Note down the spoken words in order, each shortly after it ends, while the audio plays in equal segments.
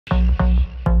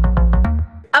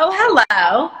Oh,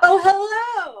 hello. Oh,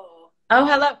 hello. Oh,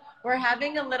 hello. We're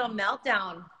having a little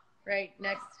meltdown right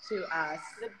next to us.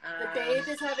 The babe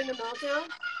is having a meltdown?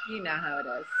 You know how it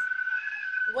is.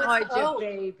 What's Oh,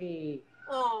 baby.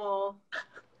 Oh.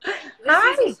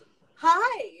 Hi.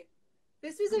 Hi.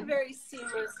 This is a very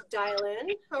seamless dial-in.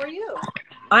 How are you?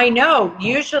 I know.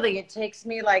 Usually it takes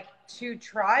me like 2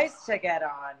 tries to get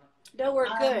on. No, we're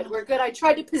good. We're good. I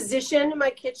tried to position my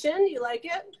kitchen. You like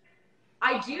it?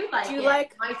 I do like Do you it.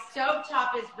 like My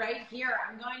stovetop is right here.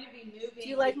 I'm going to be moving. Do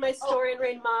you like my Story and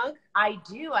Rain mug? I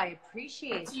do. I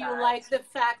appreciate that. Do you like the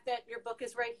fact that your book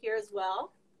is right here as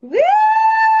well? Woo!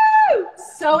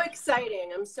 So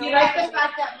exciting. I'm so You like the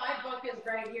fact that my book is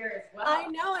right here as well? I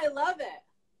know. I love it.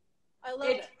 I love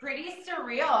it. It's pretty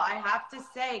surreal, I have to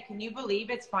say. Can you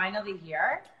believe it's finally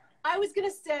here? I was going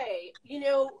to say,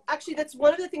 actually that's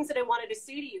one of the things that I wanted to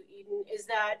say to you, Eden, is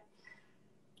that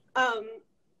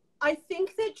I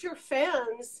think that your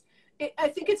fans, I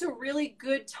think it's a really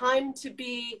good time to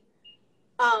be,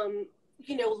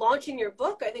 launching your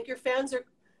book. I think your fans are,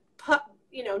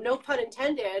 no pun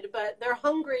intended, but they're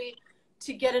hungry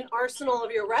to get an arsenal of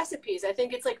your recipes. I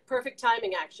think it's like perfect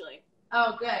timing, actually.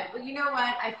 Oh, good. Well, you know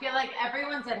what? I feel like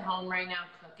everyone's at home right now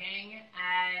cooking,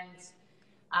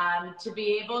 and to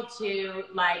be able to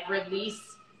release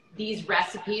these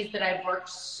recipes that I've worked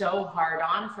so hard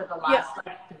on for the last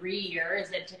 3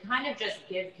 years, and to kind of just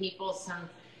give people some,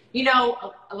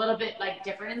 a little bit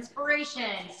different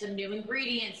inspiration, some new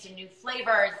ingredients, some new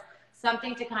flavors,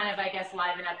 something to kind of, I guess,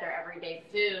 liven up their everyday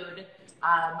food.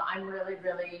 I'm really,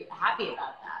 really happy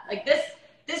about that.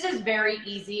 This is very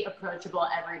easy, approachable,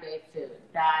 everyday food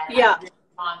that I really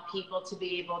want people to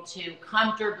be able to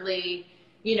comfortably,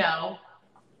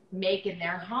 make in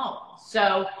their home.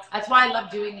 So that's why I love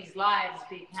doing these lives,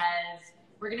 because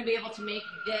we're going to be able to make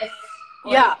this.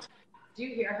 Do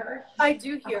you hear her? I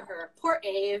do hear her. Poor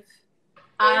Ave.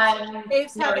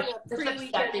 Ave's having a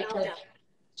pre-weekend meltdown.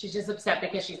 She's just upset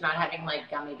because she's not having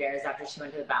gummy bears after she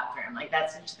went to the bathroom.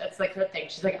 That's her thing.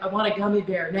 She's like, I want a gummy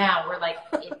bear now. We're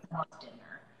it's almost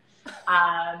dinner.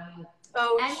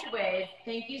 Anyway,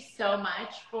 thank you so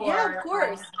much for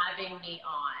having me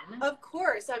on. Of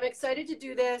course. I'm excited to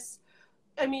do this.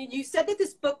 I mean, you said that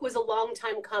this book was a long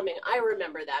time coming. I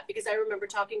remember that because I remember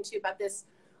talking to you about this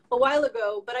a while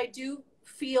ago, but I do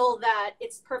feel that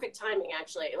it's perfect timing,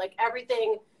 actually.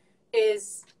 Everything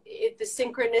is, the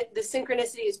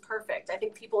synchronicity is perfect. I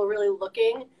think people are really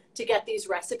looking to get these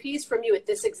recipes from you at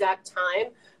this exact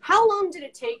time. How long did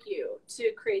it take you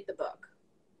to create the book?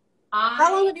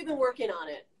 How long have you been working on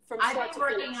it from start to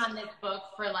finish? I've been working on this book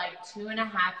for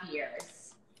 2.5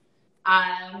 years.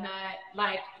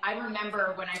 I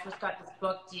remember when I first got this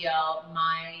book deal,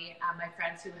 my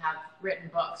friends who have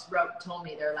written books told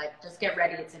me, they're like, just get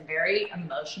ready. It's a very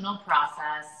emotional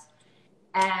process,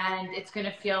 and it's going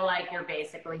to feel like you're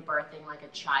basically birthing like a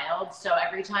child. So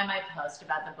every time I post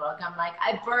about the book, I'm like,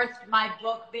 I birthed my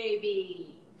book,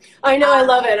 baby. I know. I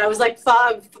love it. I was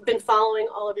I've been following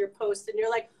all of your posts, and you're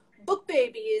like, Book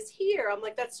Baby is here. I'm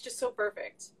like, that's just so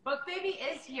perfect. Book Baby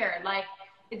is here.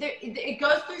 It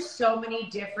goes through so many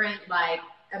different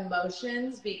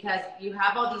emotions, because you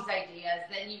have all these ideas,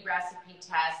 then you recipe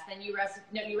test, then you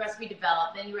recipe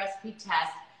develop, then you recipe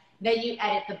test, then you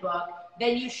edit the book,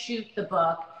 then you shoot the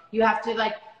book. You have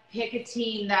to pick a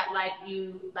team that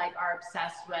you are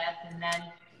obsessed with, and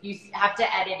then you have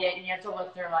to edit it, and you have to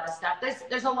look through a lot of stuff.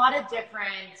 There's a lot of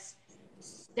different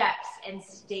steps and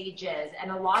stages, and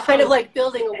a lot kind of like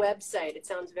building a website. It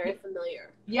sounds very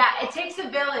familiar. Yeah, it takes a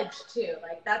village too.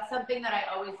 That's something that I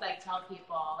always tell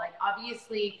people.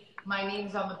 Obviously my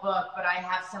name's on the book, but I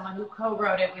have someone who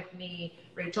co-wrote it with me,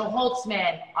 Rachel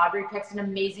Holtzman. Aubrey Pick's an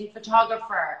amazing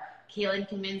photographer. Kaylin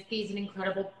Kaminsky's an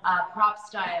incredible prop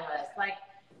stylist.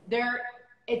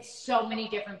 It's so many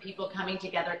different people coming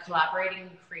together, collaborating,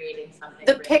 and creating something.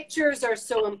 The pictures are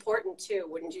so important too,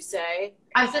 wouldn't you say?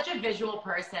 I'm such a visual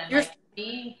person.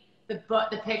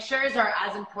 The pictures are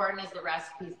as important as the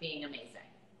recipes being amazing,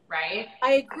 right?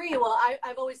 I agree. Well,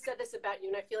 I've always said this about you,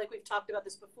 and I feel like we've talked about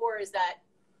this before, is that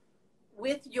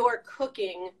with your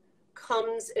cooking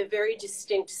comes a very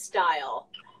distinct style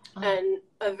and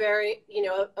a very,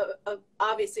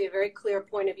 obviously a very clear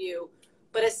point of view,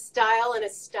 but a style and a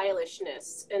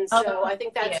stylishness. And so I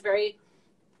think that's very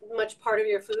much part of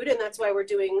your food. And that's why we're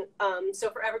doing, so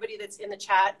for everybody that's in the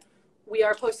chat, we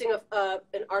are posting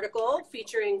an article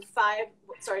featuring 5,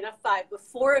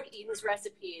 of Eden's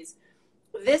recipes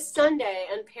this Sunday,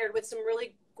 and paired with some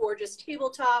really gorgeous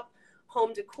tabletop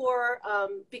home decor,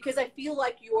 because I feel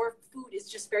like your food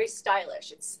is just very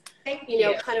stylish. It's,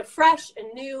 kind of fresh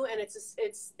and new, and it's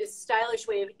a stylish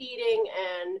way of eating,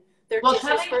 and They're Well,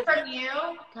 dishes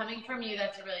coming from you,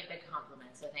 that's a really big compliment.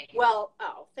 So thank you. Well,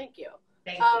 oh, thank you.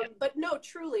 Thank you. But no,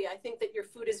 truly, I think that your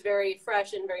food is very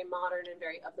fresh and very modern and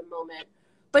very of the moment.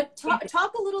 But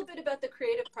talk a little bit about the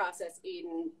creative process,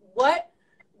 Eden.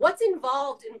 What's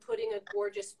involved in putting a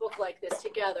gorgeous book like this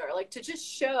together? Like, to just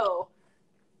show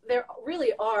there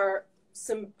really are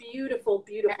some beautiful,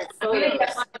 beautiful photos. I'm gonna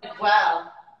get mine as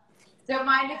well. Don't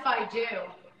mind if I do.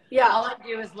 Yeah. All I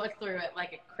do is look through it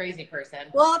like a crazy person.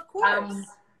 Well, of course.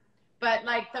 But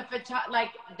like like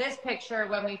this picture,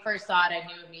 when we first saw it, I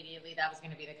knew immediately that was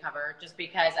going to be the cover, just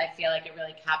because I feel like it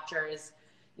really captures,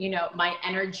 you know, my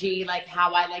energy, like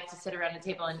how I like to sit around a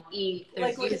table and eat.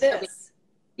 Like, look at this.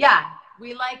 Yeah,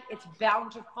 it's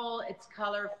bountiful, it's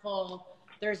colorful.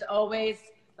 There's always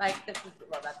like, that's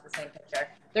the same picture.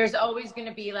 There's always going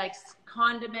to be like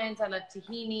condiments. I love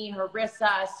tahini,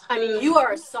 harissa. I mean, you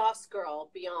are a sauce girl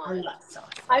beyond. I love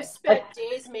sauce. I've spent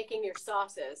days making your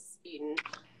sauces, Eden.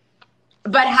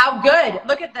 But how good?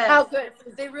 Look at this. How good.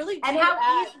 They really do. And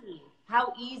how easy.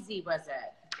 How easy was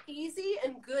it? Easy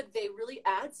and good. They really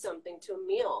add something to a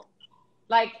meal.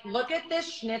 Like, look at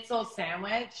this schnitzel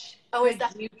sandwich. Oh, is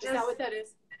that what that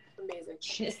is? Amazing.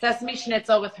 Sesame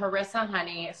schnitzel with harissa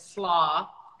honey, slaw,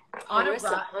 on a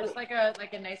rug, just like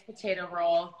a nice potato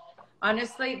roll.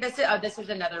 Honestly, this is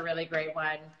another really great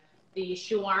one. The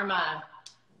shawarma.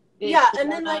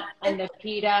 And then the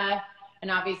pita. And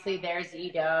obviously there's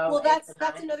Edo. Well, that's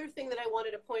another thing that I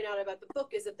wanted to point out about the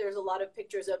book, is that there's a lot of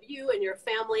pictures of you and your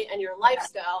family and your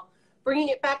lifestyle. Bringing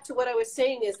it back to what I was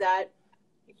saying is that,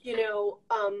 you know,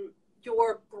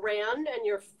 your brand and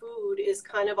your food is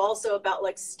kind of also about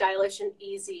like stylish and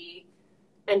easy,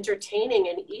 entertaining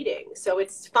and eating. So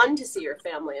it's fun to see your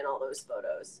family in all those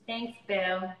photos. Thanks,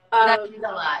 Boo. That means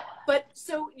a lot. But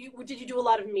so did you do a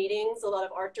lot of meetings, a lot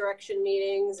of art direction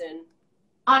meetings? And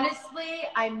honestly,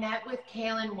 I met with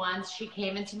Kaylin once. She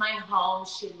came into my home.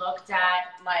 She looked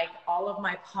at like all of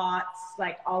my pots,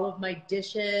 like all of my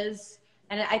dishes.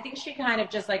 And I think she kind of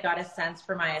just like got a sense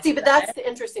for my aesthetic. See, but that's the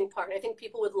interesting part. I think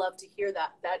people would love to hear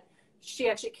that she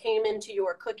actually came into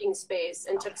your cooking space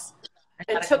and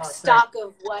took stock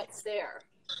of what's there,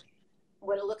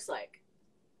 what it looks like.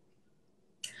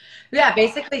 Yeah,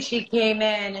 basically she came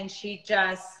in and she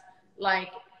just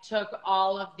like took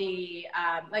all of the,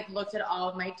 like looked at all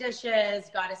of my dishes,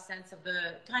 got a sense of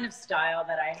the kind of style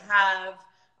that I have.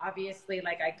 Obviously,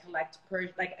 like I collect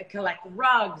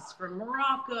rugs from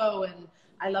Morocco, and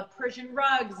I love Persian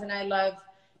rugs, and I love,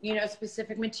 you know,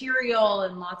 specific material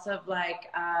and lots of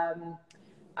like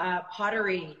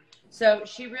pottery. So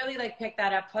she really like picked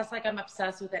that up. Plus, like I'm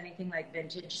obsessed with anything like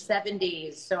vintage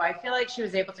 70s. So I feel like she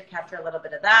was able to capture a little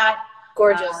bit of that.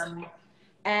 Gorgeous.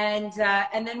 And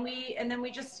then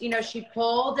we just, you know, she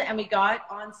pulled and we got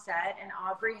on set, and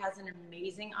Aubrey has an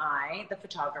amazing eye, the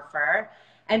photographer.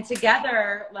 And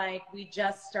together, like we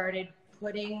just started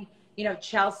putting, you know,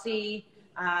 Chelsea,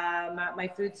 my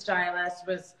food stylist,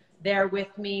 was there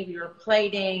with me. We were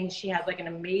plating. She had like an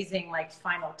amazing like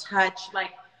final touch.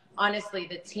 Like honestly,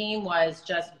 the team was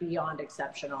just beyond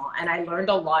exceptional. And I learned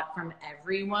a lot from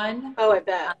everyone. Oh, I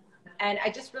bet. And I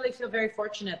just really feel very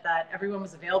fortunate that everyone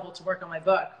was available to work on my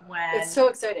book when it's so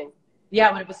exciting.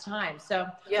 Yeah, when it was time. So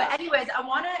yeah. But anyways, I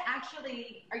want to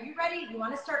actually, are you ready? You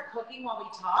want to start cooking while we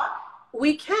talk?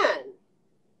 We can.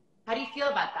 How do you feel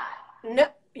about that? No,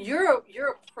 you're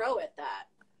a pro at that.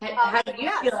 How do you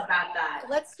feel about that?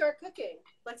 Let's start cooking.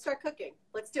 Let's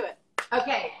do it.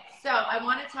 Okay, so I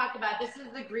want to talk about, this is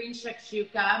the green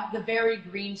shakshuka, the very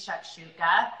green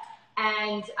shakshuka.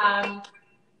 And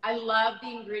I love the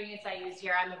ingredients I use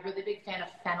here. I'm a really big fan of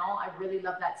fennel. I really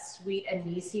love that sweet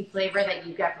anise flavor that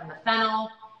you get from the fennel.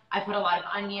 I put a lot of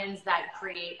onions that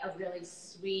create a really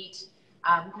sweet,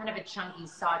 kind of a chunky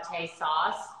saute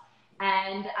sauce.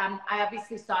 And I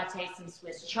obviously saute some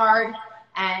Swiss chard.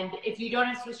 And if you don't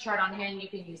have Swiss chard on hand, you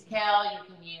can use kale, you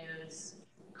can use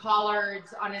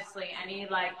collards. Honestly, any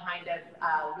like kind of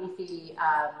leafy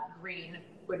green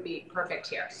would be perfect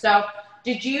here. So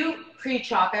did you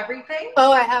pre-chop everything?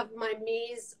 Oh, I have my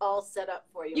mise all set up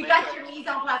for you. You got your mise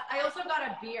en place. I also got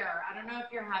a beer. I don't know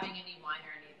if you're having any wine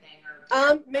or anything.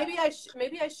 Or maybe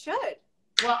I should.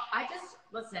 Well,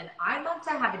 listen, I love to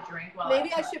have a drink while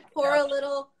maybe I should pour a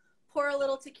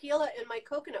little tequila in my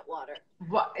coconut water.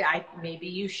 Well, maybe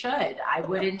you should. I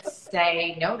wouldn't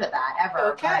say no to that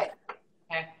ever. Okay.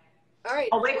 Okay. All right.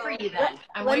 I'll wait for you then.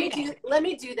 Let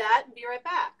me do that and be right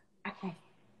back. Okay.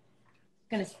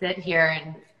 I'm gonna sit here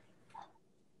and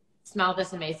smell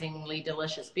this amazingly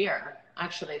delicious beer.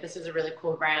 Actually, this is a really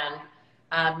cool brand.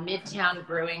 Midtown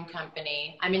Brewing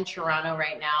Company. I'm in Toronto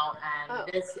right now, and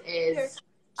this is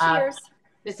Cheers.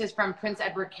 This is from Prince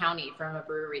Edward County, from a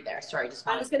brewery there. Sorry, just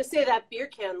I was going to say that beer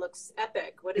can looks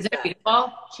epic. What is it that?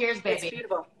 Beautiful? Cheers, baby. It's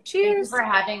beautiful. Cheers. Thank you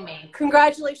for having me.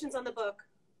 Congratulations on the book.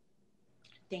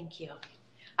 Thank you.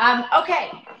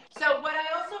 Okay, so what I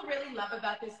also really love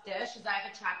about this dish is I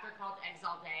have a chapter called Eggs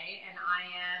All Day, and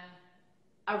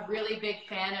I am a really big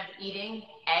fan of eating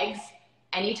eggs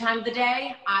any time of the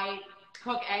day. I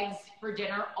cook eggs for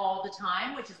dinner all the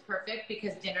time, which is perfect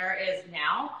because dinner is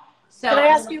now. So can I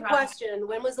ask you a question?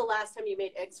 When was the last time you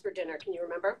made eggs for dinner? Can you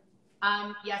remember?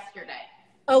 Yesterday.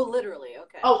 Oh, literally?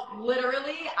 Okay. Oh,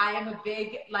 literally. I'm a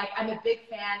big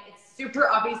fan. It's super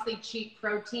obviously cheap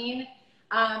protein.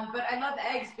 But I love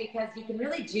eggs because you can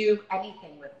really do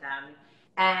anything with them.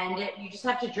 And you just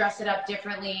have to dress it up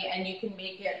differently, and you can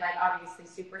make it like obviously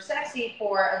super sexy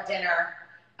for a dinner,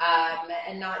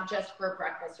 and not just for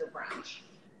breakfast or brunch.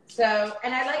 So,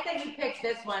 and I like that you picked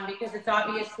this one because it's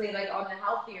obviously like on the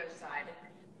healthier side.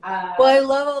 Well, I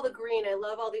love all the green. I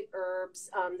love all the herbs.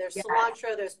 There's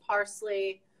cilantro. There's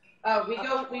parsley. Oh,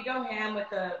 we go ham with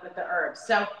the herbs.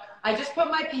 So I just put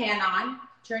my pan on.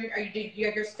 Do you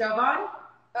have your stove on?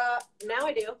 Now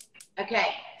I do. Okay,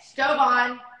 stove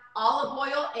on. Olive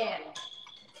oil in.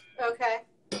 Okay.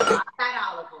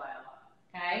 That olive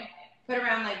oil. Okay. Put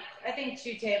around like I think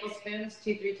 3 tablespoons.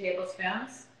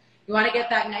 You want to get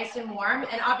that nice and warm.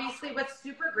 And obviously what's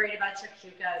super great about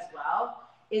shakshuka as well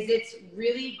is it's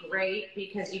really great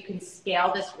because you can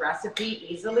scale this recipe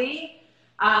easily.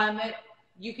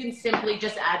 You can simply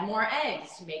just add more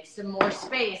eggs, make some more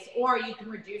space, or you can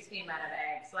reduce the amount of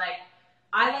eggs. Like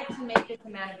I like to make this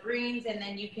amount of greens, and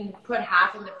then you can put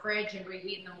half in the fridge and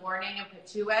reheat in the morning and put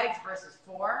 2 eggs versus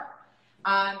 4,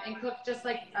 and cook just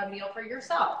like a meal for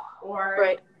yourself.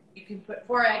 Or you can put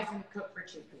 4 eggs and cook for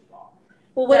 2 people.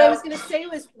 Well, what I was going to say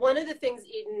was one of the things,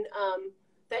 Eden,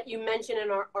 that you mentioned in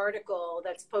our article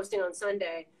that's posting on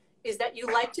Sunday is that you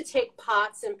like to take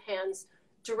pots and pans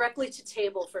directly to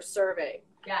table for serving.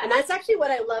 Yes. And that's actually what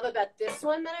I love about this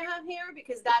one that I have here,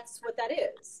 because that's what that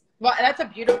is. Well, that's a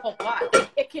beautiful pot.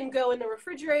 It can go in the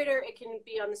refrigerator, it can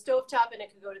be on the stovetop, and it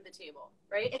can go to the table,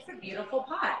 right? It's a beautiful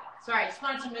pot. Sorry, I just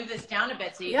wanted to move this down a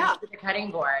bit so you can see the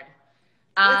cutting board.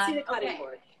 Let's see the cutting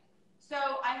board. So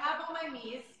I have all my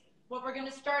meats. What we're going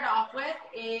to start off with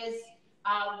is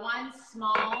 1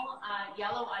 small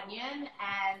yellow onion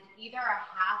and either a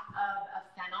half of a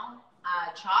fennel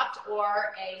chopped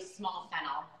or a small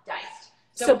fennel diced.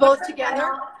 So both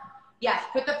together? Yes,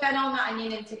 put the fennel and the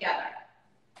onion in together.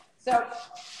 So,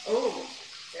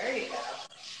 there you go.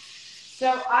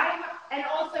 So and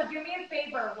also do me a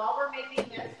favor, while we're making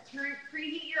this,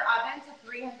 preheat your oven to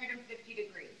 350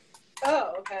 degrees.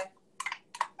 Oh, okay.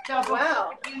 So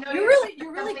wow.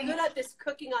 You're really good at this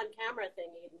cooking on camera thing,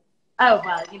 Eden. Oh,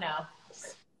 well,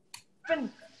 I've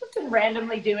been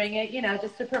randomly doing it,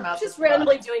 just to promote. Just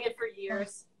randomly doing it for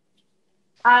years.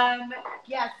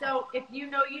 Yeah, so if you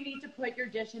know you need to put your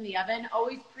dish in the oven,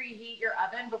 always preheat your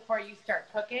oven before you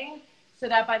start cooking so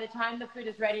that by the time the food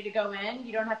is ready to go in,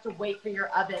 you don't have to wait for your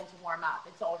oven to warm up.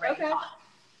 It's already hot.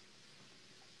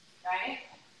 Right?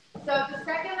 So the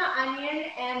second the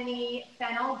onion and the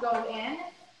fennel go in,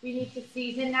 we need to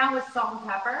season now with salt and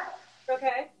pepper.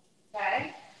 Okay.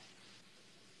 Okay.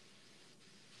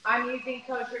 I'm using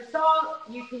kosher salt.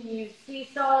 You can use sea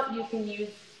salt. You can use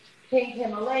pink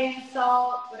Himalayan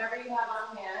salt, whatever you have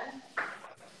on hand.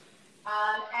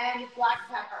 And black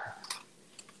pepper.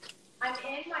 I'm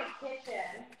in my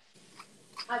kitchen.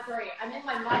 I'm in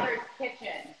my mother's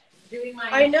kitchen doing my.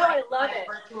 I know, I love it.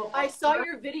 I saw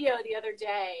your video the other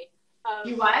day.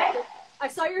 You what? I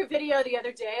saw your video the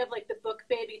other day of like the book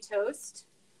baby toast.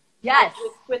 Yes.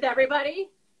 With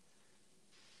everybody.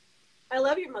 I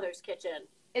love your mother's kitchen.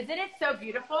 Isn't it so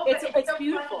beautiful? It's so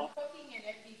beautiful. Fun cooking in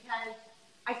it because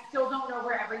I still don't know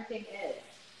where everything is.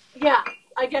 Yeah,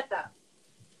 I get that.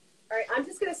 All right, I'm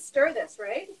just going to stir this,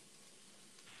 right?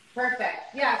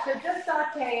 Perfect. Yeah, so just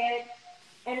saute it.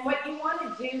 And what you want to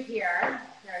do here,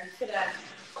 I'm just going to,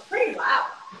 pretty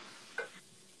loud. I'm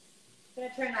going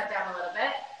to turn that down a little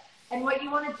bit. And what you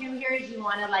want to do here is you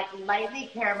want to like lightly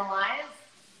caramelize,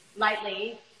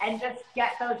 and just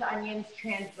get those onions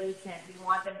translucent. You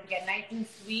want them to get nice and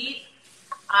sweet.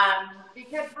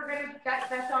 Because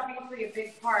that's obviously a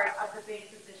big part of the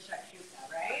base of this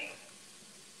shakshuka, right?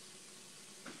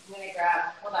 I'm gonna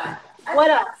grab, hold on. What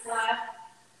else?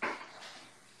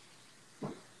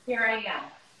 Here I am.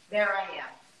 There I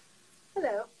am.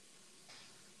 Hello.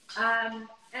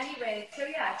 Anyway, so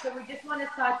yeah, so we just want to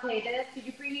saute this. Did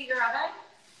you preheat your oven?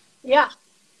 Yeah.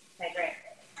 Okay, great.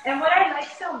 And what I like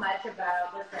so much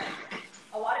about, listen,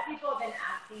 a lot of people have been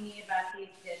asking me about these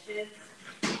dishes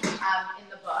in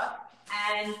the book,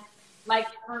 and like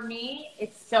for me,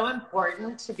 it's so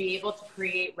important to be able to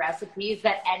create recipes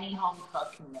that any home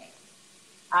cook can make.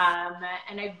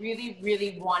 And I really,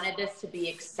 really wanted this to be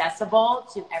accessible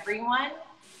to everyone.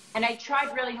 And I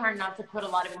tried really hard not to put a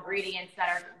lot of ingredients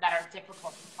that are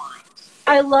difficult to find.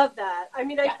 I love that. I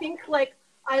mean, I think like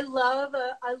I love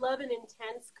an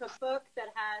intense cookbook that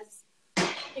has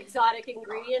exotic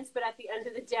ingredients, but at the end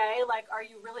of the day, like, are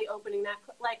you really opening that?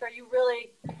 Like, are you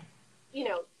really,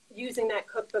 using that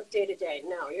cookbook day to day?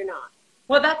 No, you're not.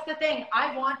 Well, that's the thing.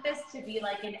 I want this to be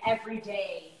like an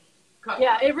everyday cookbook.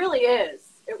 Yeah, it really is.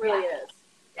 It really is.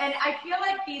 And I feel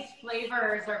like these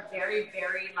flavors are very,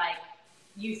 very like,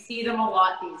 you see them a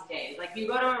lot these days. Like you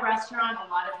go to a restaurant, a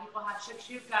lot of people have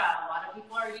shakshuka, a lot of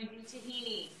people are using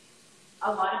tahini,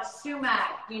 a lot of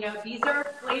sumac. These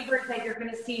are flavors that you're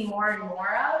going to see more and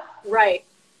more of. Right.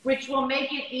 Which will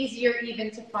make it easier even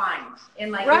to find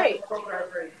in like a local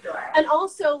grocery store. And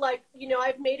also like,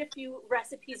 I've made a few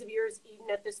recipes of yours eaten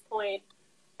at this point,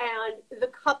 and the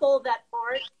couple that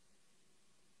aren't,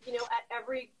 at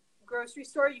every grocery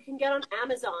store, you can get on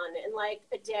Amazon in like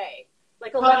a day.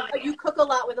 Like you cook a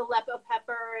lot with Aleppo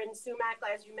pepper and sumac,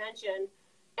 as you mentioned,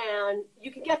 and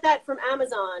you can get that from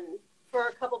Amazon for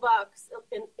a couple bucks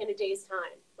in a day's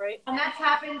time, right? And that's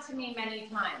happened to me many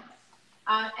times.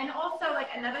 And also, like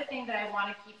another thing that I want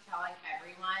to keep telling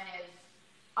everyone is,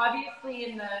 obviously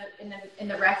in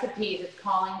the recipes, it's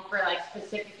calling for like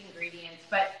specific ingredients,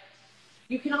 but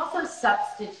you can also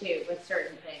substitute with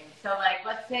certain things. So, like,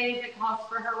 let's say it calls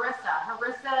for harissa.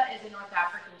 Harissa is a North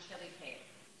African chili paste.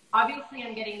 Obviously,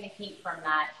 I'm getting the heat from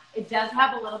that. It does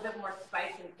have a little bit more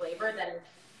spice and flavor than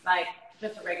like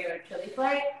just a regular chili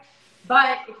flake.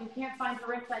 But if you can't find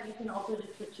harissa, you can also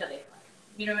just put chili flake.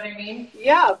 You know what I mean?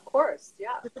 Yeah, of course.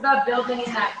 Yeah. It's about building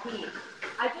in that heat.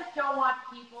 I just don't want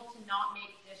people to not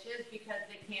make dishes because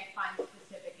they can't find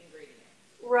specific ingredients.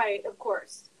 Right. Of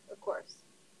course. Of course.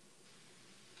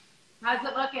 How's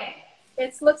it looking?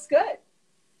 It looks good.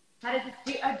 How does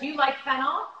it do you like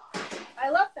fennel? I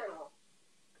love fennel.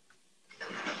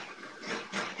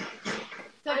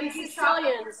 So I'm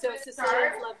Sicilian, so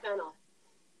Sicilians love fennel.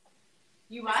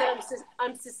 You what? So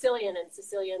I'm Sicilian, and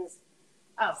Sicilians.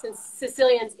 Oh, since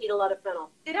Sicilians eat a lot of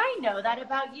fennel. Did I know that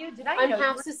about you? Did I know I'm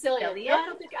half Sicilian? No,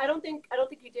 I don't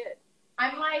think you did.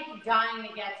 I'm like dying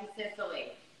to get to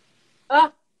Sicily.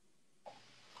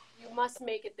 You must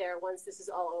make it there once this is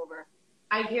all over.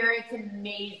 I hear it's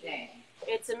amazing.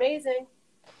 It's amazing.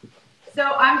 So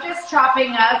I'm just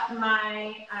chopping up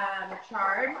my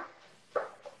chard,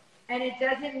 and it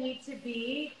doesn't need to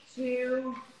be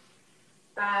too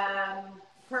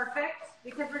perfect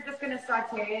because we're just going to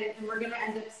saute it and we're going to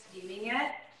end up steaming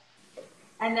it,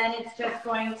 and then it's just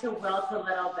going to wilt a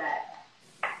little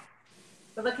bit.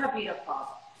 But look how beautiful.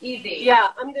 Easy.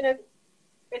 Yeah,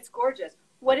 it's gorgeous.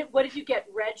 What did you get?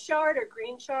 Red chard or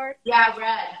green chard? Yeah,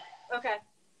 red. Okay.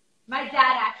 My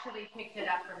dad actually picked it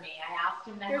up for me. I asked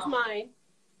him to help. Here's mine.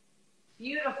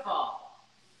 Beautiful.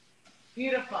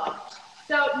 Beautiful.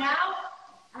 So now,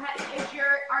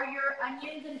 are your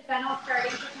onions and fennel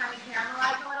starting to kind of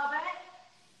caramelize a little bit?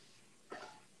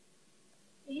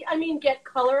 I mean, get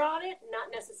color on it?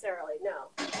 Not necessarily, no.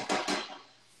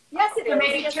 Yes, it is. So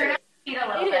maybe turn up the heat a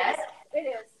little bit. It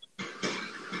is.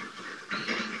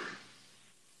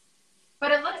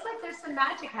 But it looks like there's some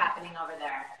magic happening over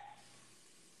there.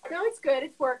 No, it's good.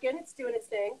 It's working. It's doing its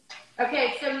thing.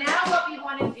 Okay, so now what we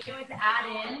want to do is add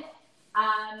in,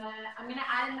 I'm going to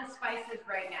add in the spices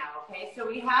right now, okay? So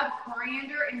we have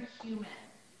coriander and cumin.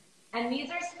 And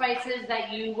these are spices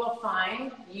that you will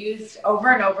find used over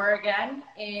and over again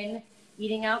in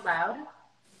Eating Out Loud.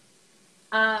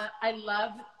 I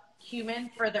love cumin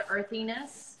for the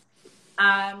earthiness.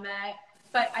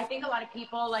 But I think a lot of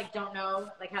people don't know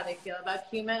how they feel about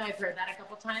cumin. I've heard that a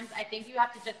couple times. I think you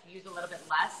have to just use a little bit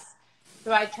less.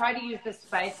 So I try to use the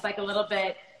spice a little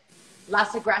bit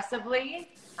less aggressively.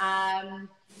 And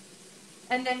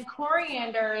then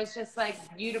coriander is just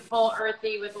beautiful,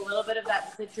 earthy with a little bit of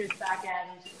that citrus back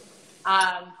end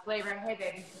flavor. Hey,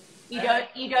 baby.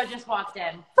 Ido just walked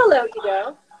in. Hello,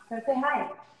 Ido. So say hi.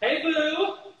 Hey,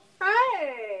 Boo.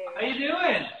 Hi. How you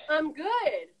doing? I'm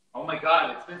good. Oh my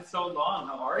God, it's been so long.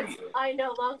 How are you? I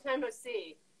know, long time no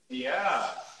see. Yeah.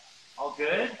 All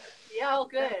good? Yeah, all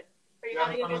good. Are you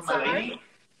having a good summer?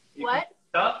 What?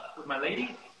 Stuff with my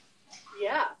lady?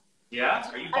 Yeah. Yeah?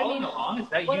 Are you following along? Is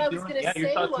that you doing? Yeah,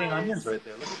 you're sauteing onions right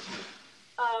there. Look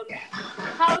at you.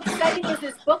 How exciting is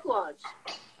this book launch?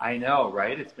 I know,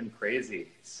 right? It's been crazy.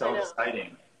 So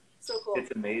exciting. So cool.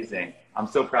 It's amazing. I'm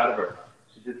so proud of her.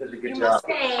 She did such a good job.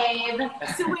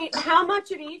 So wait, how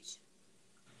much of each?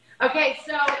 Okay,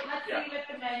 so let's see with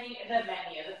the menu.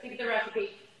 Let's see with the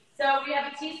recipe. So we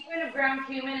have a teaspoon of ground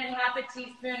cumin and half a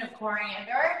teaspoon of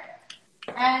coriander.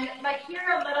 And like here,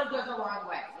 a little goes a long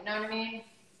way. You know what I mean?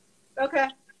 Okay.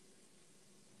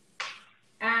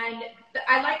 And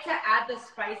I like to add the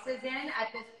spices in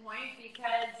at this point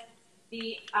because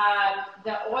the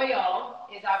oil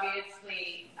is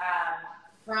obviously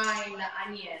frying the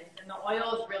onions, and the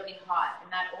oil is really hot,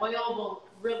 and that oil will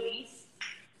release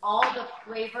all the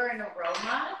flavor and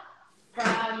aroma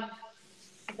from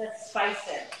the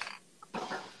spices.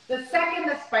 The second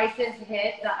the spices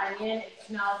hit the onion, it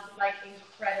smells like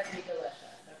incredibly delicious.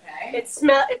 Okay.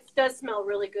 It does smell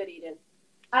really good, Eden.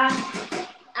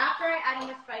 After I add in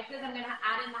the spices, I'm gonna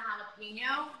add in the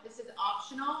jalapeno. This is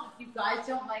optional. If you guys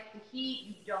don't like the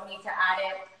heat, you don't need to add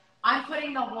it. I'm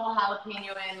putting the whole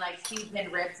jalapeno in, like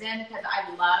seasoned ribs in, because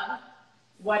I love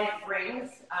what it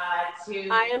brings to.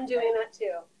 I am doing that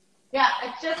too. Yeah,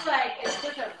 it's just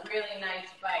a really nice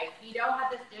bite. Guido had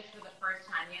this dish for the first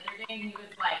time the other day, and he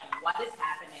was like, "What is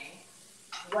happening?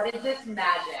 What is this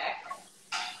magic?"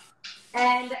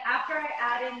 And after I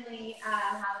add in the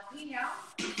jalapeno,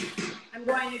 I'm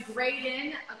going to grate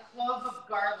in a clove of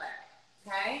garlic.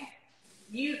 Okay?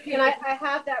 You can. I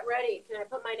have that ready. Can I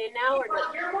put mine in now or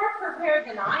not? You're more prepared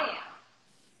than I am.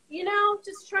 You know,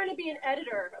 just trying to be an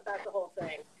editor about the whole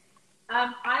thing.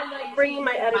 I like bringing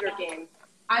my editor game.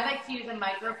 I like to use a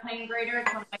microplane grater.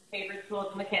 It's one of my favorite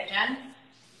tools in the kitchen,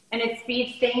 and it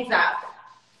speeds things up.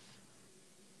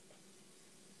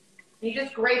 You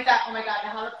just grate that. Oh my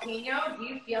God, the jalapeno. Do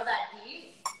you feel that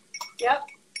heat? Yep.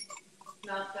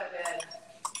 Smells so good.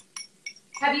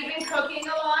 Have you been cooking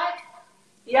a lot?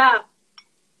 Yeah.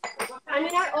 I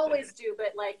mean, I always do,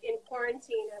 but like in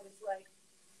quarantine, I was like,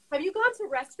 have you gone to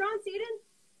restaurants, Eden?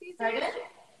 These days?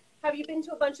 Have you been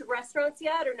to a bunch of restaurants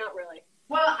yet, or not really?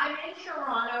 Well, I'm in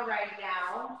Toronto right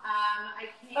now. I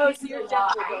came so you're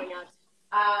definitely going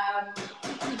out.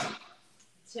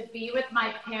 To be with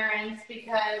my parents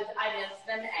because I miss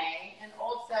them, and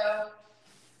also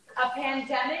a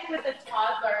pandemic with a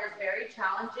toddler is very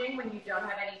challenging when you don't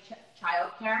have any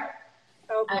childcare.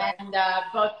 Okay. And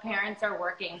both parents are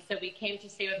working, so we came to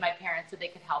stay with my parents so they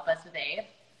could help us with Abe.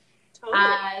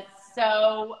 Totally.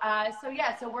 So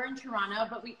we're in Toronto,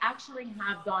 but we actually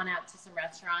have gone out to some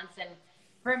restaurants, and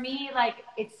for me, like,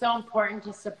 it's so important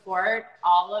to support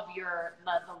all of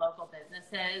the local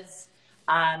businesses,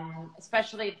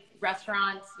 especially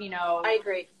restaurants. You know, I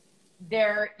agree.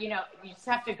 You just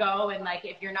have to go, and like,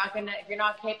 if you're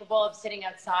not capable of sitting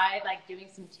outside, like doing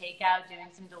some takeout,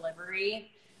 doing some delivery,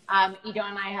 Ido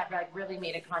and I have like really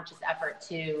made a conscious effort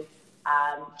to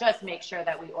just make sure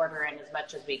that we order in as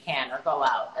much as we can, or go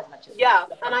out as much as we can.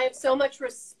 And I have so much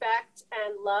respect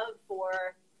and love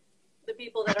for the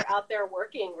people that are out there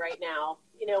working right now,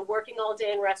 you know, working all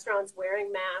day in restaurants,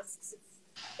 wearing masks.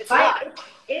 It's hard.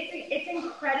 It's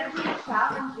incredibly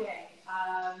challenging.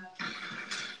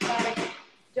 But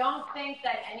don't think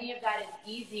that any of that is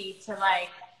easy to,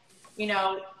 like, you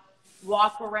know,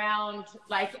 walk around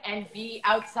like and be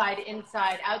outside,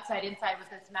 inside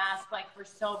with this mask like for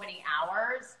so many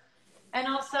hours. And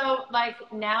also, like,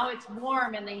 now it's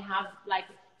warm and they have like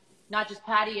not just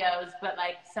patios, but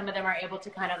like some of them are able to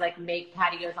kind of like make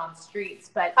patios on streets.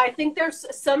 But I think there's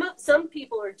some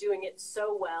people are doing it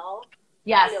so well.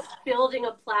 Yes. You know, building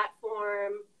a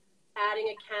platform, adding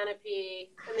a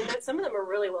canopy. I mean, some of them are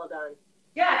really well done.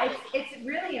 Yeah, it's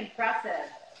really impressive.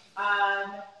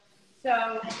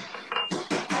 So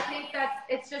I think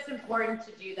it's just important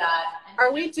to do that.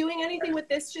 Are we doing anything with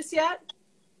this just yet?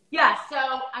 Yeah,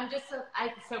 so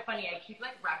it's so funny. I keep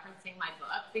like referencing my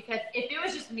book because if it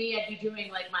was just me, I'd be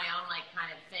doing like my own like kind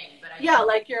of thing. But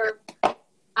like your.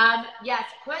 Yes.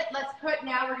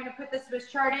 Now we're gonna put the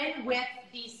Swiss chard in with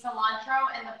the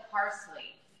cilantro and the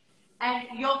parsley, and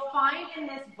you'll find in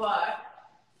this book,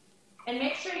 and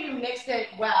make sure you mix it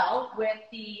well with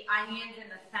the onions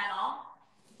and the fennel.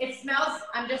 It smells.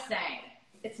 I'm just saying,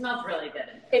 it smells really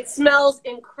good. It smells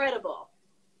incredible,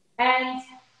 and.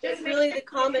 It's really the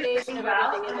combination of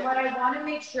everything in there. And what I want to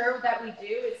make sure that we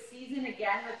do is season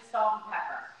again with salt and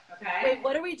pepper, okay? Wait,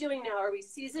 what are we doing now? Are we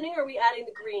seasoning or are we adding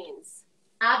the greens?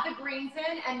 Add the greens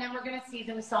in, and then we're going to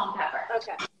season with salt and pepper.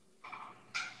 Okay.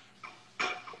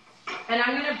 And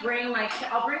I'm going to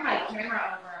I'll bring my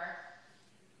camera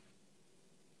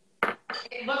over.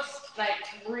 It looks like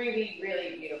really,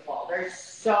 really beautiful. There's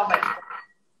so much.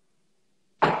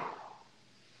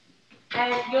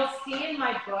 And you'll see in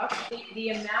my book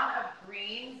the amount of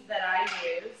greens that I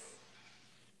use.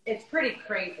 It's pretty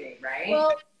crazy, right?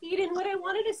 Well, Eden, what I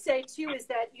wanted to say too is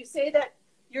that you say that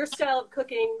your style of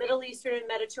cooking, Middle Eastern and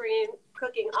Mediterranean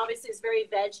cooking, obviously is very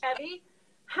veg heavy.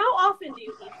 How often do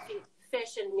you eat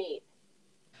fish and meat?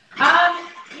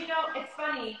 You know, it's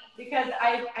funny because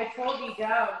I told you,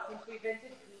 Joe, since we've been to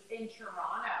in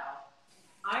Toronto,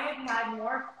 I have had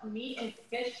more meat and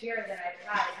fish here than I've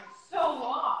had in so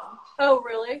long. Oh,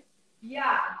 really?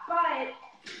 Yeah, but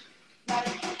like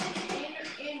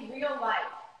in real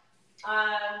life,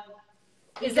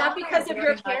 is that because of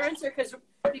your parents or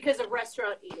because of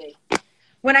restaurant eating?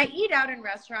 When I eat out in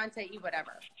restaurants, I eat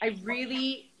whatever. I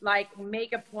really like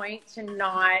make a point to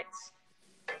not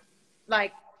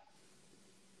like.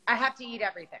 I have to eat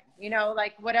everything, you know,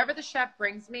 like whatever the chef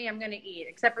brings me, I'm going to eat,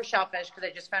 except for shellfish because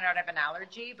I just found out I have an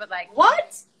allergy. But like,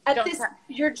 what?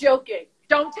 You're joking.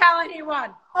 Don't tell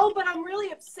anyone. Oh, but I'm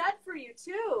really upset for you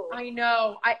too. I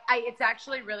know. It's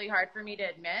actually really hard for me to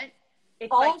admit.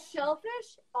 It's all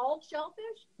shellfish? All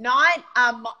shellfish? Not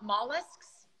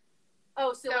mollusks.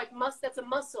 Oh, so like that's a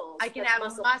mussel. I can have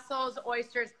mussels,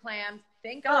 oysters, clams.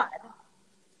 Thank God.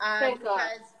 Thank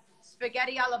God.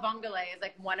 Spaghetti alla vongole is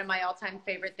like one of my all-time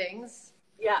favorite things.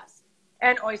 Yes.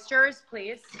 And oysters,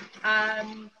 please.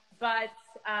 But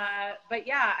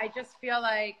yeah, I just feel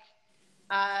like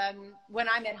when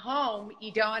I'm at home,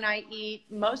 Ido and I eat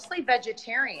mostly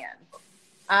vegetarian.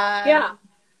 Yeah.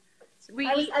 That's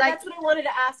what I wanted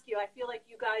to ask you. I feel like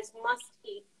you guys must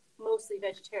eat mostly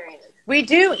vegetarian. We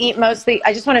do eat mostly.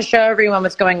 I just want to show everyone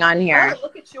what's going on here. Oh,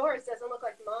 look at yours. Doesn't look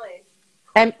like mine.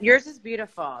 And yours is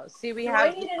beautiful. See, do I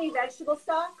need any vegetable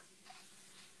stock?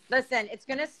 Listen, it's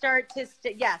going to start to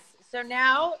yes. So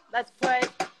now let's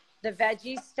put the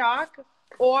veggie stock,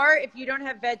 or if you don't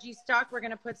have veggie stock, we're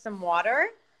going to put some water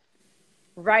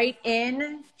right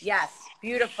in. Yes,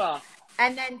 beautiful.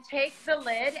 And then take the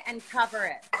lid and cover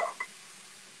it.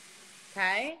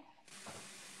 Okay?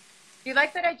 Do you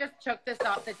like that I just took this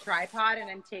off the tripod and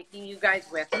I'm taking you guys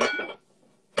with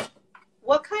me?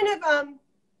 What kind of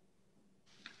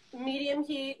medium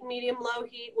heat, medium low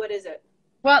heat? What is it?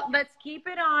 Well, let's keep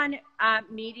it on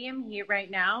medium heat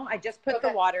right now. I just put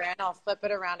the water in. I'll flip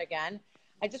it around again.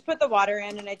 I just put the water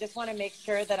in, and I just want to make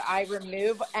sure that I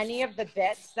remove any of the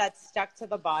bits that's stuck to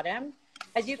the bottom.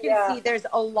 As you can see, there's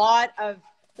a lot of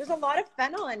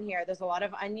fennel in here. There's a lot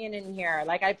of onion in here.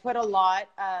 Like I put a lot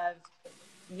of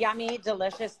yummy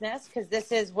deliciousness because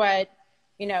this is what,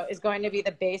 you know, is going to be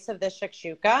the base of the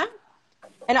shakshuka.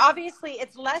 And obviously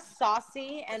it's less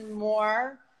saucy and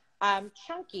more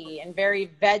chunky and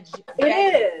very veg. It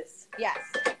is. Yes.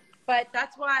 But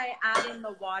that's why I add in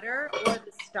the water or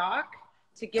the stock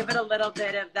to give it a little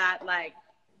bit of that like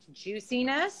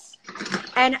juiciness.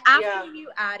 And after you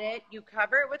add it, you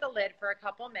cover it with a lid for a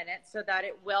couple minutes so that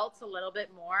it wilts a little bit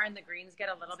more and the greens get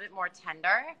a little bit more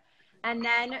tender. And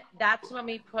then that's when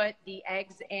we put the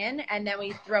eggs in and then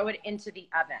we throw it into the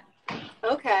oven.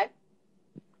 Okay.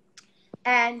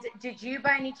 And did you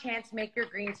by any chance make your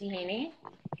green tahini?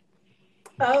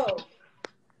 Oh.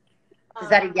 Is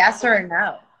that a yes or a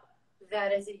no?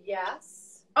 That is a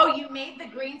yes. Oh, you made the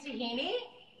green tahini?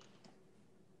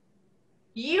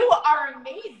 You are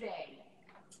amazing.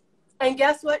 And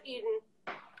guess what, Eden?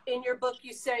 In your book,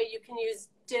 you say you can use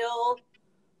dill,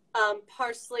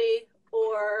 parsley,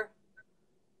 or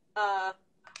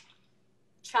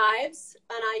chives,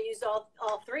 and I use all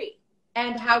three.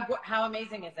 And how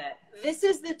amazing is it? This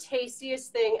is the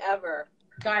tastiest thing ever.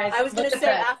 Guys, I was going to say,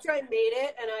 after I made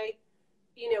it and I,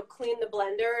 cleaned the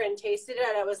blender and tasted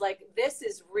it, I was like, this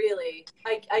is really,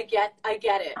 I get it. I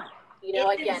get it.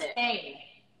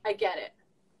 I get it.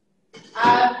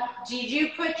 Did you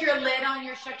put your lid on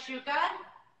your shakshuka?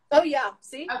 Oh, yeah.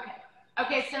 See?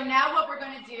 Okay, so now what we're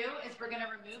going to do is we're going to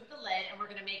remove the lid and we're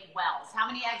going to make wells. How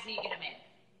many eggs are you going to make?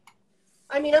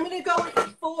 I mean, I'm going to go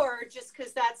with 4 just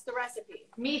because that's the recipe.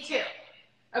 Me too.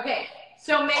 Okay,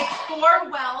 so make 4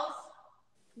 wells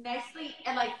nicely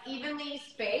and like evenly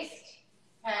spaced.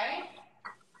 Okay?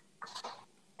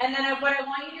 And then what I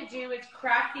want you to do is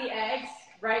crack the eggs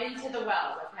right into the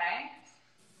wells, okay?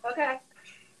 Okay.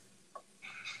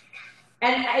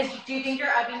 And do you think your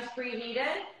oven's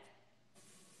preheated?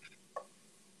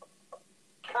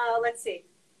 Let's see.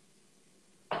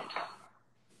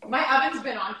 My oven's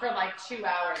been on for like 2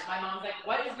 hours. My mom's like,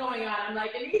 what is going on? I'm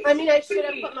like, I should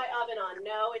have put my oven on.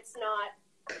 No, it's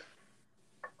not.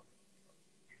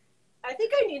 I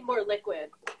think I need more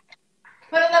liquid.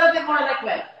 Put a little bit more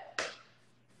liquid.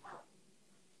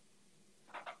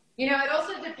 It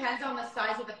also depends on the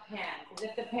size of the pan. Because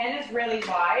if the pan is really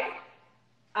wide,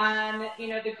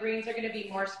 the greens are going to be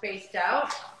more spaced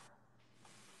out.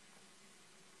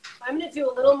 I'm going to do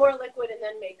a little more liquid and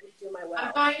then do my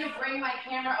well. I'm going to bring my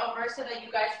camera over so that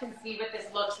you guys can see what this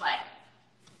looks like.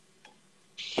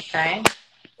 Okay.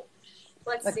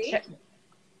 Let's see.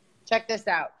 Check this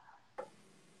out.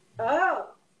 Oh.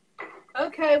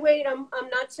 Okay, wait, I'm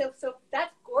not so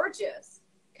that's gorgeous.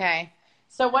 Okay.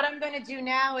 So what I'm going to do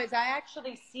now is I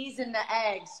actually season the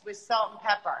eggs with salt and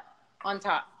pepper on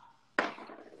top.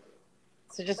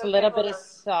 So just a little bit of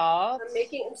salt.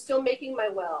 I'm still making my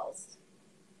wells.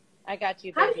 I got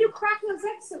you, baby. How did you crack those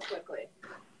eggs so quickly?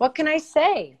 What can I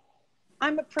say?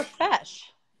 I'm a profesh.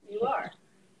 You are.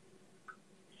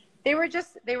 They were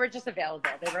just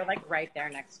available. They were like right there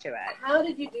next to it. How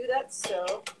did you do that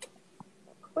so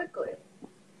quickly?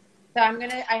 So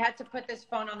I had to put this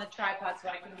phone on the tripod so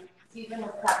I can season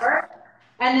with pepper.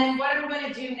 And then what I'm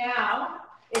going to do now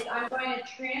is I'm going to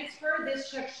transfer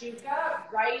this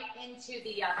shakshuka right into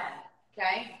the oven,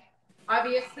 okay?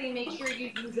 Obviously, make sure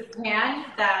you use a pan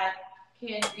that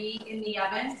can be in the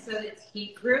oven so that it's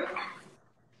heat-proof.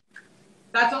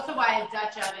 That's also why a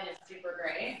Dutch oven is super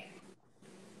great.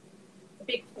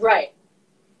 Right.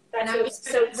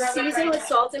 So season with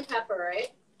salt and pepper,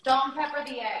 right? Salt and pepper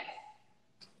the eggs.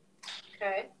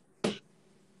 Okay.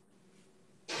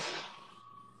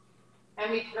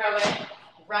 And we throw it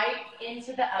right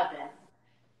into the oven.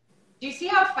 Do you see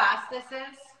how fast this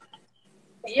is?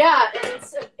 Yeah, and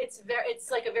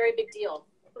it's like a very big deal.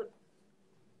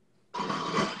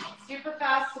 Super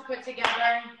fast to put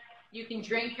together. You can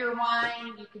drink your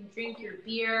wine. You can drink your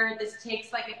beer. This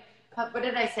takes like what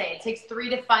did I say? It takes 3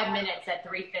 to 5 minutes at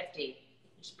 350.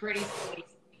 Which is pretty sweet.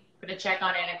 Put a check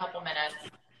on it in a couple minutes.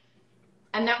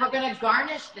 And then we're going to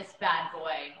garnish this bad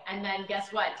boy. And then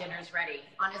guess what? Dinner's ready.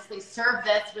 Honestly, serve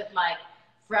this with like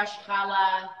fresh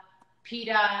challah,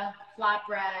 pita,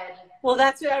 flatbread. Well,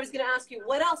 that's what I was going to ask you.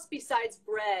 What else besides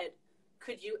bread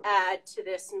could you add to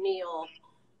this meal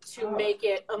to make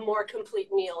it a more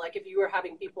complete meal? Like if you were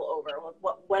having people over,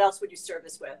 what else would you serve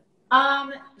this with?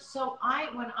 So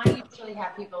when I usually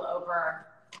have people over,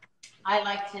 I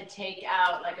like to take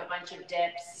out like a bunch of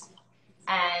dips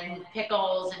and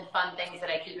pickles and fun things that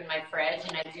I keep in my fridge,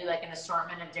 and I do like an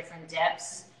assortment of different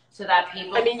dips so that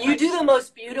people. I mean, you do the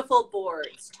most beautiful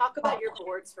boards. Talk about your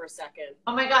boards for a second.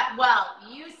 Oh my God! Well,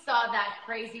 you saw that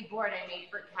crazy board I made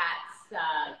for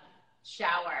Kat's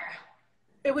shower.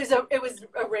 It was a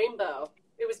rainbow.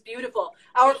 It was beautiful.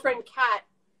 Our friend Kat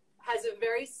has a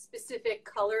very specific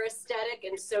color aesthetic,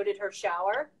 and so did her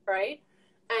shower, right?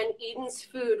 And Eden's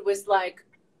food was like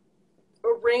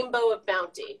a rainbow of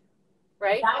bounty,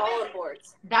 right? All on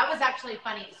boards. That was actually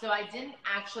funny. So I didn't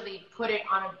actually put it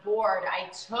on a board. I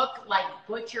took like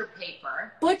butcher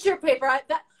paper. Butcher paper.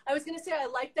 I was going to say I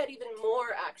like that even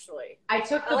more, actually. I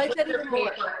took the butcher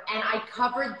paper and I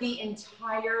covered the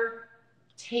entire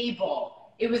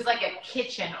table. It was like a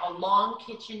kitchen, a long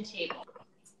kitchen table.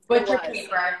 Butcher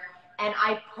paper. And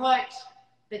I put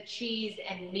the cheese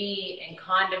and meat and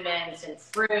condiments and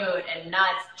fruit and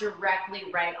nuts directly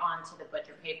right onto the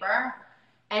butcher paper.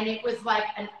 And it was like,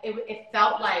 it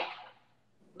felt like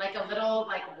a little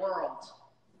like world.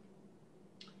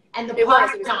 And the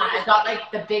Parmesan, I got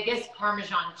like the biggest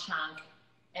Parmesan chunk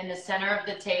in the center of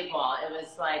the table. It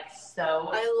was like so.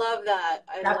 I love that.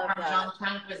 That Parmesan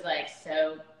chunk was like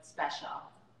so special.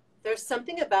 There's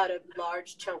something about a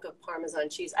large chunk of Parmesan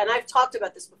cheese. And I've talked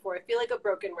about this before. I feel like a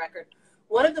broken record.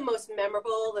 One of the most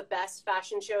memorable, the best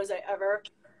fashion shows I ever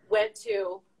went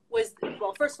to was,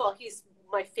 well, first of all, he's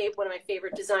one of my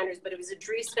favorite designers, but it was a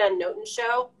Dries Van Noten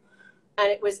show.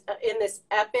 And it was in this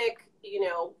epic,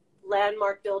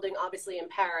 landmark building, obviously in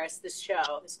Paris, this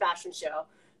fashion show.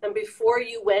 And before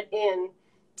you went in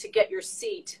to get your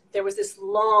seat, there was this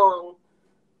long,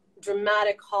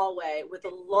 dramatic hallway with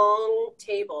a long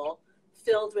table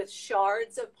filled with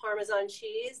shards of Parmesan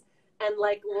cheese and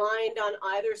like lined on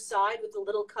either side with the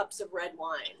little cups of red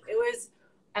wine. It was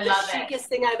the chicest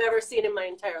thing I've ever seen in my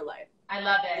entire life. I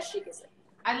love it. The chicest thing.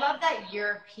 I love that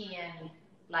European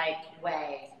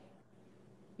way.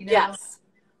 Yes.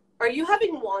 Are you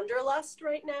having wanderlust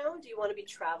right now? Do you want to be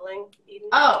traveling, Eden?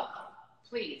 Oh,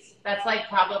 please. That's like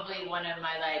probably one of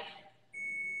my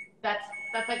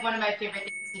that's like one of my favorite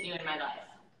things to do in my life,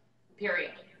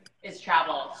 period, is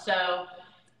travel. So,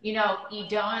 Ido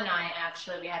and I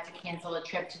we had to cancel a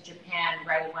trip to Japan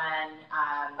right when...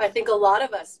 I think a lot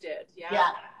of us did,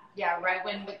 Yeah, right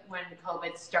when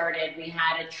COVID started, we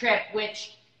had a trip,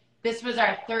 which this was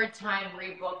our third time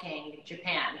rebooking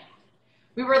Japan.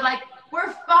 We were like,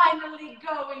 we're finally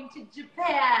going to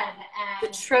Japan. And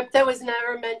the trip that was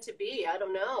never meant to be, I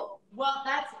don't know. Well,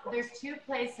 there's two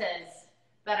places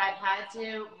that I've had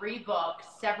to rebook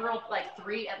at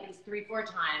least 3-4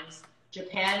 times,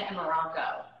 Japan and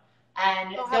Morocco.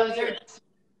 And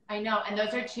and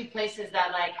those are two places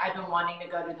that like I've been wanting to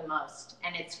go to the most.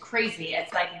 And it's crazy.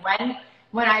 It's like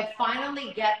when I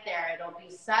finally get there, it'll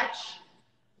be such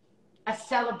a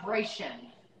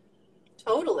celebration.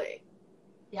 Totally.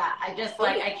 Yeah, I just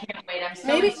like, I can't wait. I'm so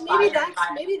maybe inspired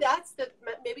maybe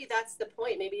that's the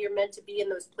point. Maybe you're meant to be in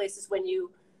those places when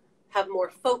you have more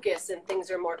focus and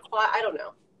things are more quiet. I don't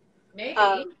know.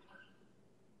 Maybe.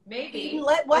 Maybe.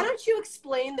 Why don't you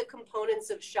explain the components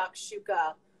of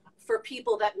shakshuka for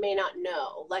people that may not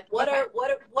know? Like, what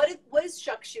is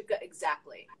shakshuka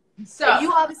exactly? So and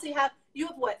you obviously have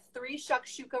what, 3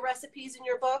 shakshuka recipes in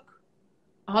your book?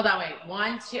 Hold on, wait.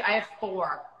 1, 2. I have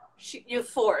 4. You have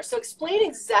 4. So explain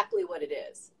exactly what it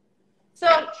is.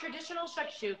 So traditional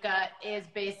shakshuka is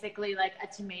basically like a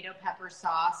tomato pepper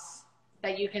sauce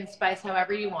that you can spice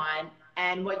however you want.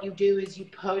 And what you do is you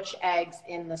poach eggs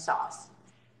in the sauce.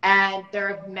 And there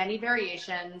are many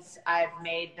variations. I've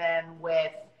made them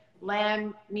with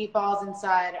lamb meatballs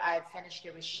inside. I've finished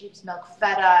it with sheep's milk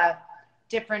feta,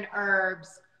 different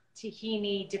herbs,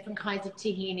 tahini, different kinds of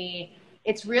tahini.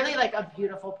 It's really like a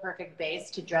beautiful, perfect base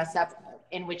to dress up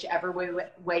in whichever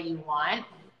way you want.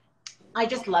 I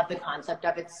just love the concept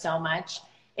of it so much.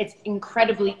 It's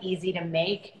incredibly easy to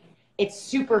make. It's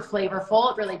super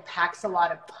flavorful. It really packs a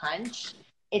lot of punch.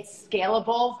 It's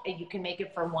scalable. You can make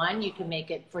it for 1, you can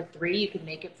make it for 3, you can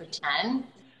make it for 10.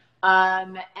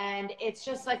 And it's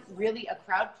just like really a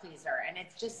crowd pleaser. And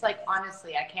it's just like,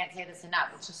 honestly, I can't say this enough.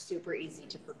 It's just super easy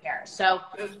to prepare. So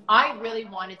I really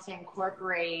wanted to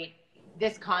incorporate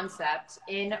this concept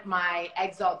in my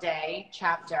Eggs All Day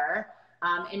chapter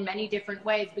in many different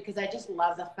ways, because I just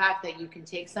love the fact that you can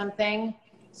take something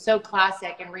so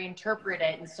classic and reinterpret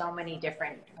it in so many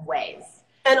different ways.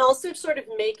 And also sort of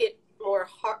make it more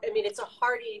hard. I mean, it's a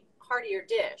heartier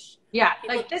dish. Yeah,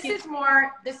 like this is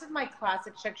my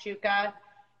classic shakshuka.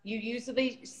 You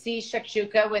usually see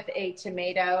shakshuka with a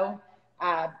tomato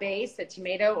base, a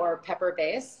tomato or pepper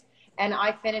base. And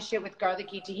I finish it with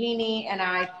garlicky tahini, and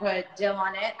I put dill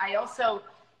on it. I also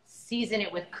season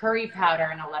it with curry powder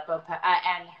and Aleppo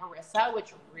and harissa,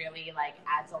 which really like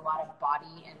adds a lot of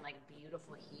body and like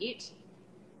beautiful heat.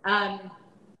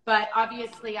 But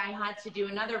obviously I had to do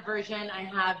another version. I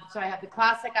have the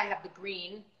classic, I have the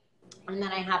green, and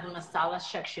then I have a masala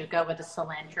shakshuka with a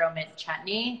cilantro mint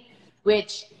chutney,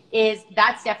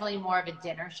 that's definitely more of a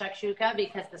dinner shakshuka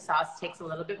because the sauce takes a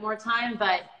little bit more time,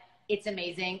 but it's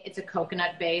amazing. It's a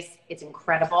coconut base. It's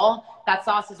incredible. That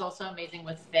sauce is also amazing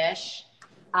with fish.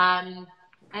 And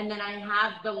then I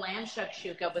have the lamb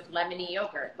shakshuka with lemony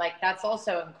yogurt. Like that's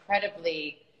also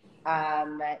incredibly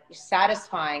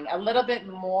satisfying. A little bit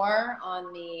more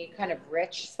on the kind of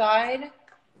rich side,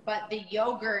 but the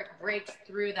yogurt breaks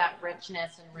through that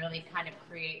richness and really kind of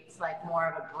creates like more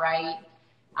of a bright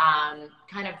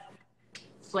kind of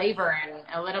flavor and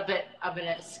a little bit of an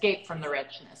escape from the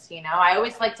richness. You know, I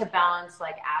always like to balance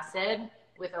like acid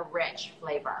with a rich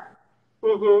flavor.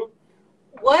 Mm-hmm.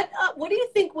 What do you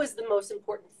think was the most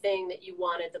important thing that you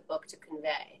wanted the book to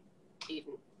convey,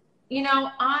 Eden? You know,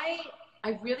 I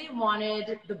really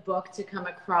wanted the book to come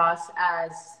across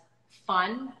as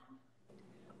fun,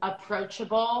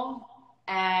 approachable,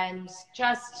 and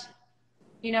just,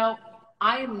 you know,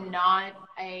 I am not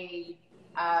a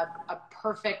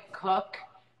perfect cook.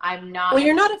 I'm not. Well,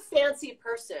 you're not a fancy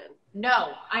person.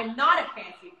 No, I'm not a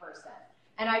fancy person.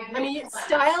 And I mean,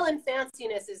 style and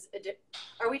fanciness is.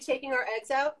 Are we taking our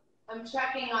eggs out? I'm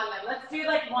checking on them. Let's do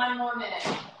like 1 more minute.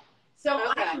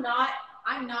 So okay. I'm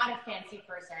not a fancy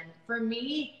person. For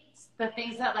me, the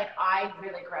things that like I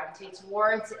really gravitate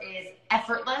towards is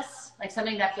effortless, like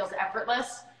something that feels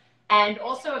effortless and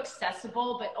also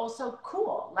accessible, but also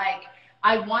cool. Like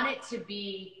I want it to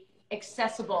be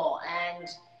accessible and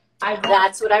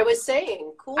that's what I was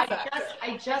saying. Cool factor.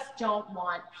 I just don't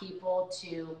want people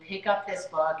to pick up this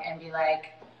book and be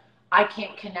like, I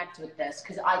can't connect with this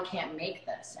because I can't make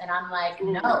this. And I'm like,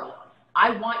 no,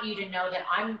 I want you to know that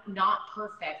I'm not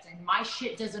perfect and my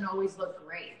shit doesn't always look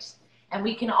great. And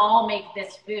we can all make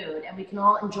this food and we can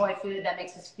all enjoy food that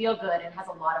makes us feel good and has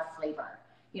a lot of flavor.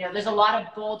 You know, there's a lot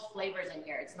of bold flavors in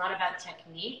here. It's not about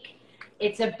technique.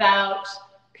 It's about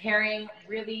pairing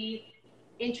really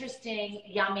interesting,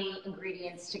 yummy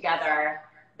ingredients together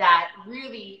that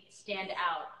really stand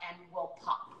out and will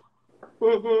pop.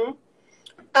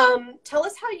 Mm-hmm. Tell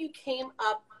us how you came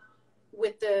up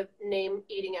with the name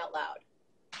Eating Out Loud.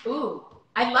 Ooh,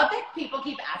 I love that people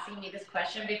keep asking me this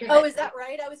question because. Oh, is that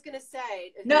right? I was going to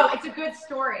say. No, it's a good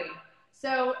story.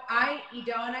 So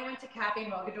Ido and I went to Cafe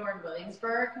Mogador in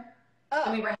Williamsburg,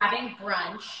 and we were having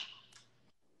brunch,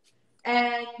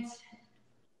 and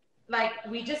like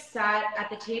we just sat at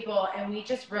the table and we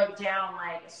just wrote down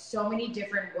like so many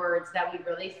different words that we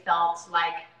really felt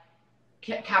like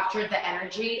captured the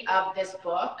energy of this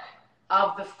book,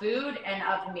 of the food, and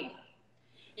of me.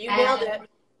 You nailed it.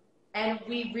 And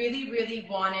we really, really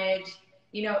wanted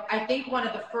you know, I think one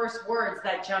of the first words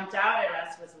that jumped out at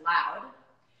us was loud.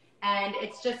 And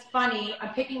it's just funny.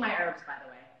 I'm picking my herbs, by the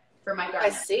way, for my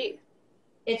garden. I see.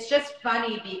 It's just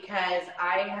funny because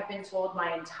I have been told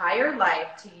my entire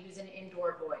life to use an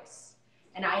indoor voice.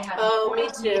 And I have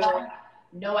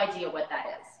no idea what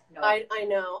that is. No I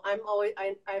know. I always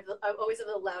have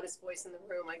the loudest voice in the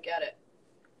room. I get it.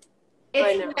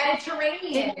 It's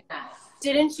Mediterranean.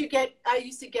 Didn't you get, I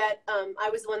used to get, I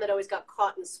was the one that always got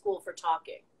caught in school for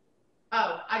talking.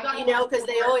 Oh, I got, you know, because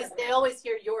they always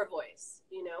hear your voice,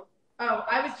 you know? Oh,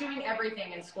 I was doing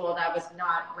everything in school that was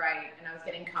not right, and I was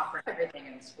getting caught for everything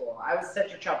in school. I was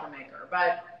such a troublemaker.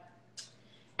 But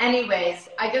anyways,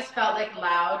 I just felt like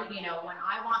loud. You know, when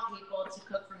I want people to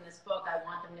cook from this book, I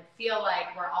want them to feel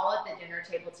like we're all at the dinner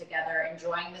table together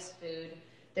enjoying this food.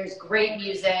 There's great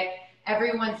music.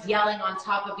 Everyone's yelling on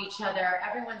top of each other.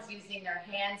 Everyone's using their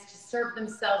hands to serve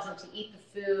themselves and to eat the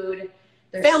food.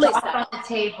 There's stuff on the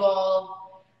table.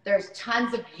 There's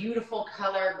tons of beautiful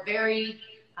color,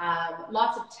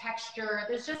 lots of texture.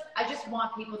 I just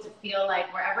want people to feel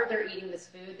like wherever they're eating this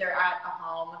food, they're at a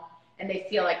home and they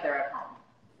feel like they're at home.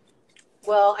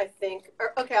 Well, I think,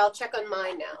 okay, I'll check on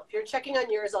mine now. If you're checking on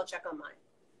yours, I'll check on mine.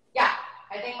 Yeah,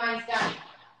 I think mine's done.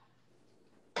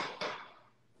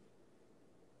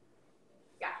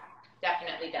 Yeah,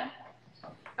 definitely done.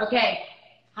 Okay,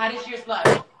 how does yours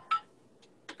look?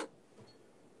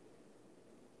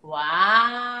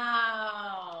 Wow.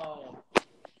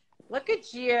 Look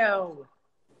at you.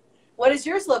 What does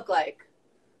yours look like?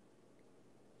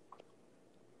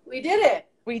 We did it.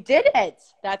 We did it.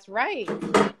 That's right.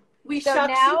 We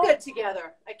shakshuka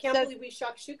together. I can't believe we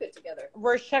shakshuka together.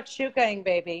 We're shakshukaing,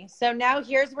 baby. So now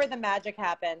here's where the magic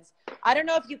happens. I don't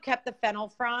know if you kept the fennel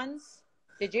fronds.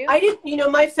 Did you? I didn't. You know,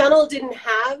 my fennel didn't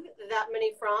have that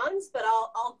many fronds, but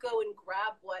I'll go and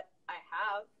grab what I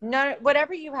have. No,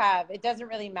 whatever you have, it doesn't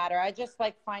really matter. I just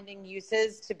like finding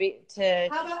uses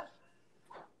How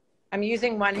I'm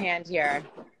using one hand here.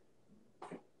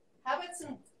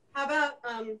 about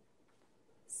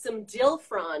some dill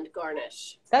frond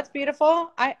garnish? That's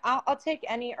beautiful. I'll take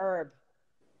any herb.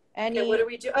 Okay, what do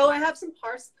we do? Oh, I have some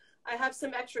I have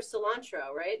some extra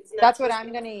cilantro, right? That's what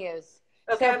I'm going to use.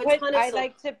 Okay, so I have a ton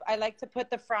of I like to put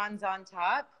the fronds on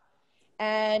top,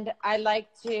 and I like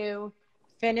to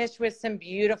finish with some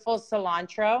beautiful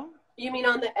cilantro. You mean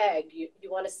on the egg? You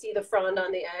want to see the frond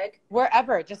on the egg?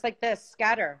 Wherever, just like this,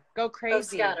 scatter, go crazy. Oh,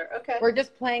 scatter, okay. We're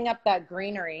just playing up that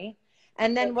greenery.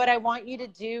 And then what I want you to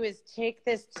do is take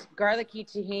this garlicky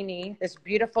tahini, this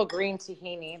beautiful green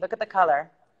tahini. Look at the color.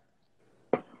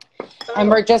 Oh. And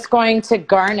we're just going to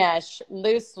garnish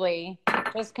loosely,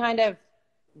 just kind of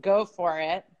go for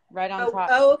it right on top.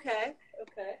 Oh, okay.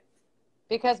 Okay.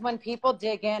 Because when people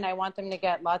dig in, I want them to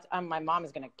get lots. My mom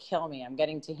is going to kill me. I'm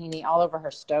getting tahini all over her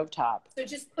stovetop. So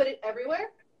just put it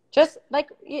everywhere? Just like,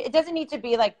 it doesn't need to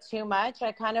be like too much.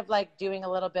 I kind of like doing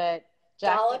a little bit.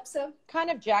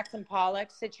 Kind of Jackson Pollock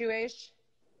situation.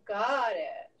 Got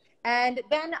it. And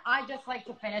then I just like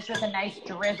to finish with a nice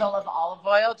drizzle of olive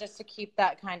oil just to keep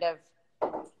that kind of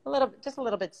just a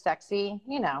little bit sexy,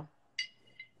 you know.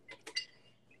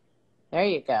 There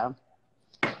you go.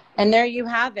 And there you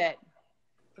have it.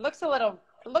 It looks a little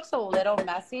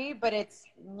messy, but it's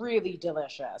really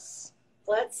delicious.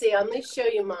 Let's see. Let me show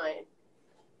you mine.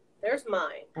 There's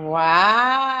mine.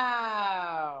 Wow.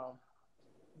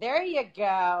 There you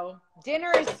go.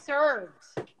 Dinner is served.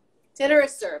 Dinner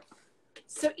is served.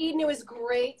 So Eden, it was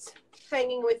great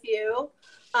hanging with you.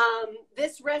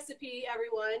 This recipe,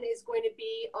 everyone, is going to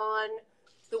be on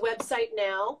the website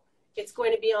now. It's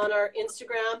going to be on our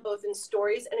Instagram, both in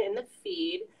stories and in the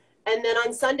feed. And then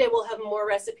on Sunday, we'll have more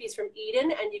recipes from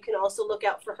Eden. And you can also look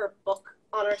out for her book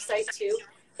on our site, too,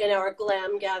 in our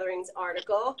Glam Gatherings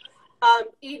article.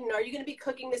 Eden, are you going to be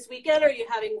cooking this weekend? Or are you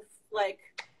having, like...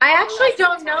 I actually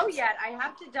don't know yet. I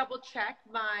have to double check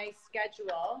my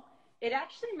schedule. It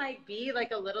actually might be like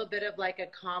a little bit of like a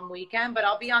calm weekend, but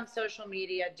I'll be on social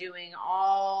media doing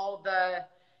all the,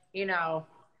 you know,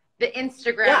 the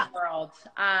Instagram world.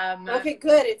 Okay,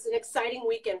 good. It's an exciting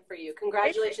weekend for you.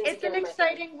 Congratulations. It's an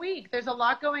exciting week. There's a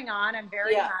lot going on. I'm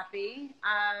very happy.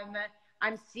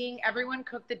 I'm seeing everyone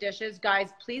cook the dishes. Guys,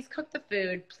 please cook the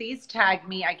food. Please tag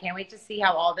me. I can't wait to see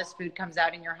how all this food comes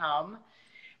out in your home.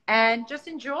 And just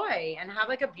enjoy and have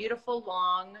like a beautiful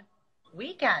long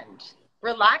weekend.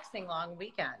 Relaxing long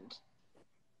weekend.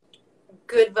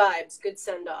 Good vibes. Good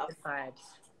send off. Good vibes.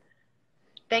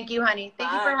 Thank you, honey.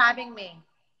 Thank you for having me.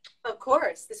 Of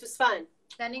course. This was fun.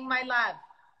 Sending my love.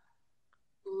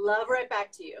 Love right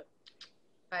back to you.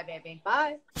 Bye, baby.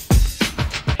 Bye.